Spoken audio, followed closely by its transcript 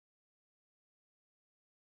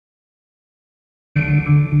When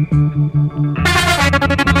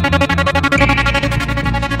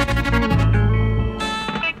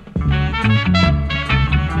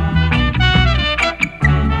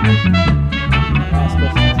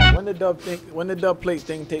the Dubplate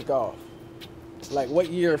thing take off? Like what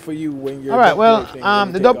year for you when you're alright, well,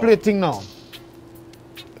 the Dubplate thing now.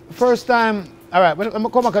 First time, alright, when I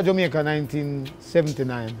come back to Jamaica in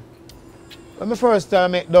 1979, when my first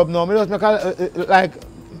time make dub now, I just make like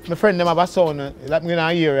my friend them have a sound, like me in a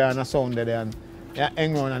area and a sound there and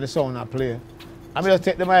hang around and the sound I play. I just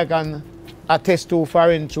take the mic and I test two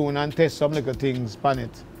foreign tune and test some little things on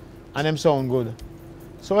it. And them sound good.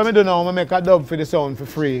 So what I do now, I make a dub for the sound for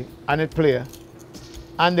free and it play.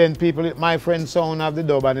 And then people, my friends sound have the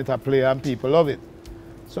dub and it a play and people love it.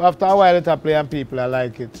 So after a while it a play and people I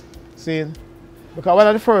like it. See? Because one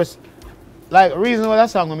of the first, like reason why that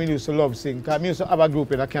song I used to love sing, because I used to have a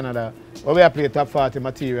group in Canada where we play top 40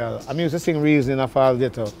 material. I used to sing Reason in a Fall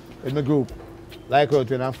Ghetto with my group, like Earth,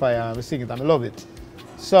 Wind and Fire, and we sing it and I love it.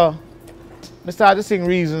 So I started to sing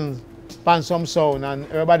Reasons on some sound and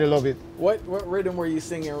everybody love it. What rhythm were you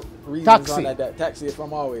singing Reasons Taxi. on that Taxi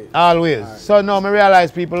from Always? Always. Right. So now I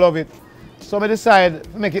realize people love it. So I decide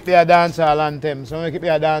to make it be a dancehall anthem. So I make it be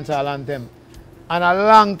a dancehall anthem. And a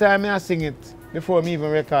long time I sing it before me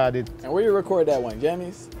even record it. And where you record that one?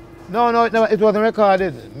 Jammies? No, it wasn't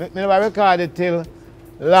recorded. I never recorded till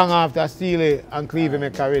long after Steely and Clevie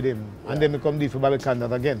make a rhythm. Yeah. And then I come do for Bobby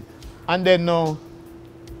Candat again. And then now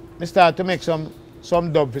I start to make some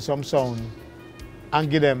dub for some sound and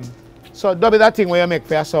give them. So dub is that thing where you make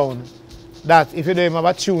for a sound that if you don't have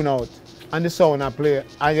a tune out and the sound I play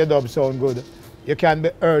and your dub sound good, you can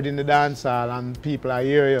be heard in the dance hall and people are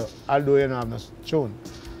hear you, although you don't have no tune.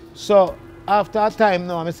 So after a time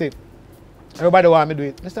now, I say, everybody want me to do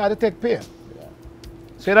it, I start to take pay. Yeah.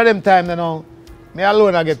 So at them time now, me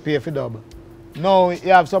alone I get paid for dub. Now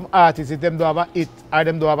you have some artists, if them don't have a hit or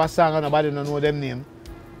them don't have a song and nobody don't know them name,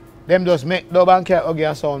 them just make dub and carry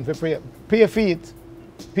a sound for free. Pay for it,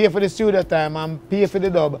 pay for the studio time and pay for the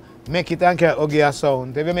dub, make it and carry a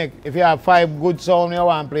sound. If you have 5 good sound you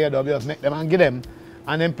want to play a dub, just make them and give them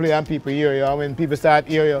and then play and people hear you. And when people start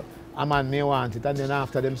hear you, a man may want it and then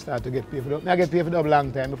after them start to get paid for dub. I get paid for dub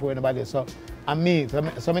long time before anybody. So and me,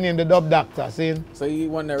 so I name the dub doctor, see? So you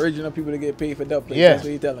want the original people to get paid for dub? Yeah. That's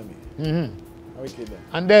what you're telling me? Mm-hmm. Okay then.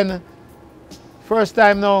 And then, first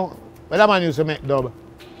time now, when that man used to make dub,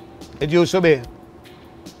 it used to be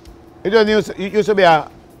a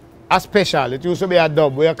special. It used to be a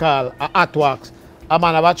dub where you call a hot wax. A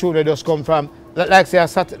man have a tune that just come from, like say a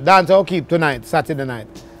Dancehall Keep tonight, Saturday night.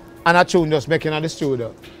 And a tune just making at the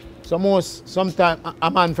studio. So sometimes a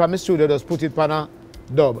man from the studio just put it on a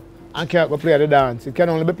dub and can't go play at the dance. It can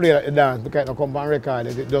only be played at the dance because it don't come from record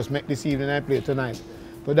it. It just make this evening I play tonight.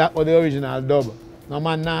 But that was the original dub. No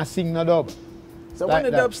man now sing no dub. So like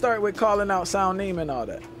when the dub start with calling out sound name and all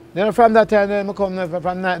that? Then from that time, then I come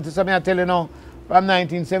from so I tell you now, from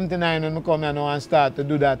 1979 when I come here now and start to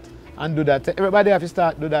do that and do that. Everybody have to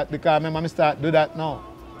start do that because remember I start do that now.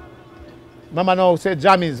 Remember now say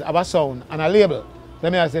Jammies have a sound and a label.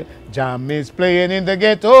 Let me say, Jammies playing in the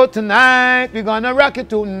ghetto tonight. We're gonna rock you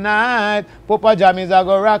tonight. Papa Jammies are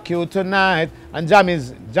gonna rock you tonight. And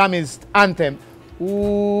Jammies anthem.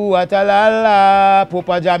 Ooh, what a la la.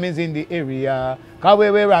 Papa Jammies in the area. Cause we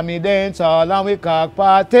Rami dance all and we cock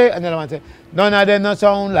party. And then I say, none of them no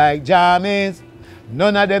sound like Jammies.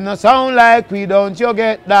 None of them no sound like we, don't you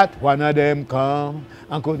get that? One of them come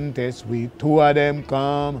and couldn't taste sweet. 2 of them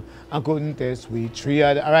come and couldn't taste sweet. 3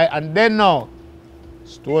 of them. Alright, and then now,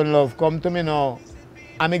 Stone Love come to me now.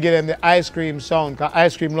 And me give them the Ice Cream sound. Cause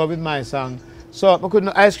Ice Cream Love is my song. So I couldn't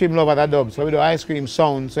Ice Cream Love at a dub. So we do Ice Cream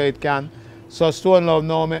sound so it can. So Stone Love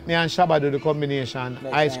now me and Shabba do the combination.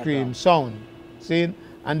 That's Ice Cream sound. See?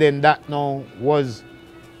 And then that now was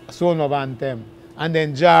Stone Love anthem. And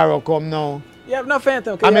then Jaro come now. You have no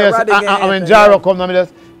phantom. I mean Jaro come now, me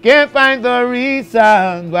just can't find the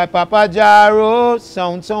reason why Papa Jaro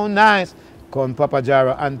sounds so nice. Come Papa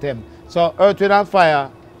Jaro anthem. So Earth, Wind and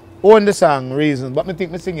Fire own the song Reason, but I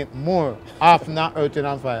think I sing it more after Earth, Wind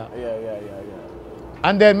and Fire. Yeah.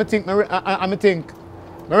 And then I think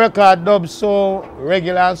my record dub so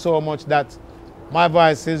regular and so much that my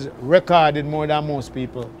voice is recorded more than most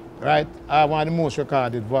people, right? I want the most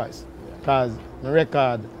recorded voice because I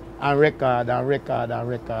record and record and record and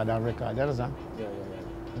record and record. You understand? Yeah.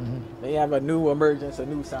 Then you have a new emergence, a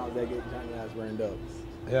new sound that get Johnny Osbourne dubs.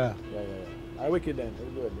 Yeah. All right, wicked then.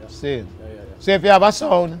 It's good. Yeah. See. Yeah. So if you have a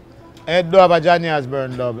sound and you do have a Johnny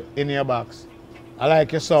Osbourne dub in your box, I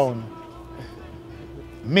like your sound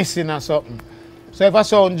missing or something. So if a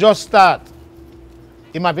sound just start,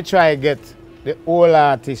 you might be try to get the old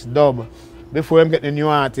artist dub before them get the new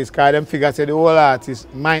artist, because them figure say the old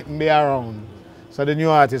artist mightn't be around. So the new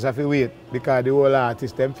artist have to wait because the old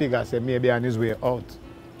artist them figure say maybe on his way out.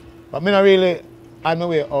 But me not really on my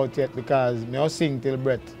way out yet because me just sing till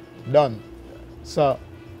breath done. So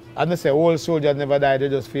and they say old soldiers never die, they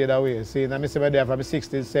just fade away. See, and I say there from the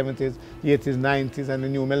 60s, 70s, 80s, 90s and the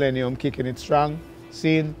new millennium kicking it strong.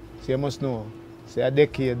 See, so you must know. Say a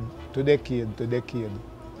decade to decade to decade.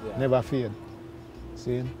 Yeah. Never fade.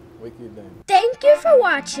 See? Wicked then. Thank you for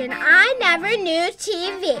watching I Never Knew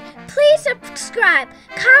TV. Please subscribe,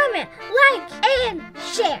 comment, like, and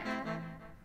share.